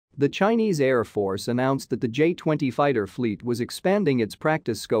The Chinese Air Force announced that the J-20 fighter fleet was expanding its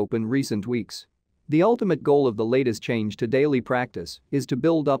practice scope in recent weeks. The ultimate goal of the latest change to daily practice is to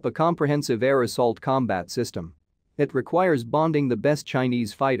build up a comprehensive air assault combat system. It requires bonding the best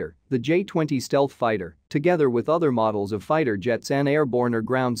Chinese fighter, the J-20 stealth fighter, together with other models of fighter jets and airborne or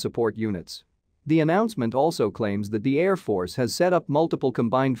ground support units. The announcement also claims that the Air Force has set up multiple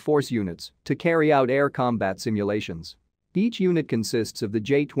combined force units to carry out air combat simulations. Each unit consists of the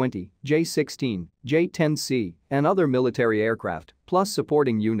J-20, J-16, J-10C, and other military aircraft, plus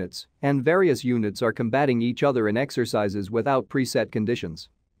supporting units, and various units are combating each other in exercises without preset conditions.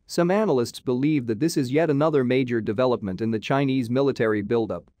 Some analysts believe that this is yet another major development in the Chinese military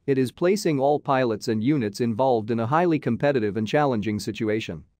buildup. It is placing all pilots and units involved in a highly competitive and challenging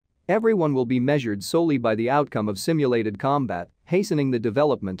situation. Everyone will be measured solely by the outcome of simulated combat, hastening the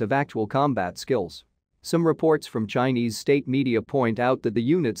development of actual combat skills. Some reports from Chinese state media point out that the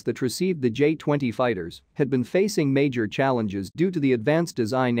units that received the J-20 fighters had been facing major challenges due to the advanced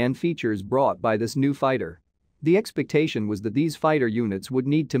design and features brought by this new fighter. The expectation was that these fighter units would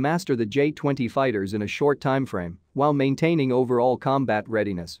need to master the J-20 fighters in a short timeframe while maintaining overall combat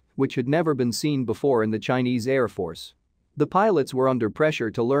readiness, which had never been seen before in the Chinese Air Force. The pilots were under pressure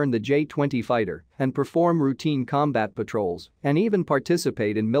to learn the J-20 fighter and perform routine combat patrols and even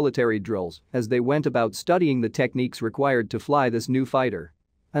participate in military drills as they went about studying the techniques required to fly this new fighter.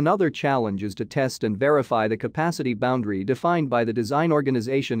 Another challenge is to test and verify the capacity boundary defined by the design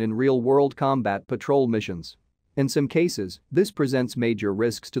organization in real-world combat patrol missions. In some cases, this presents major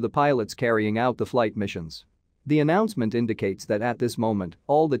risks to the pilots carrying out the flight missions. The announcement indicates that at this moment,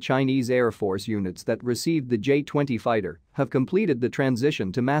 all the Chinese Air Force units that received the J-20 fighter have completed the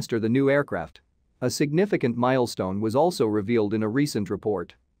transition to master the new aircraft. A significant milestone was also revealed in a recent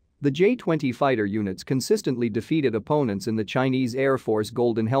report. The J-20 fighter units consistently defeated opponents in the Chinese Air Force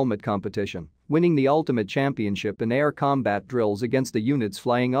Golden Helmet competition, winning the ultimate championship in air combat drills against the units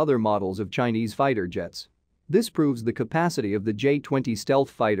flying other models of Chinese fighter jets. This proves the capacity of the J-20 stealth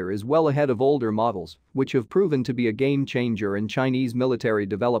fighter is well ahead of older models, which have proven to be a game changer in Chinese military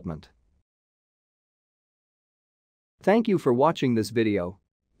development. Thank you for watching this video.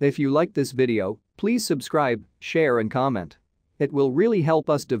 If you liked this video, please subscribe, share and comment. It will really help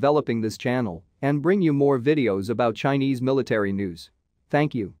us developing this channel and bring you more videos about Chinese military news.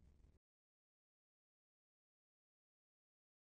 Thank you.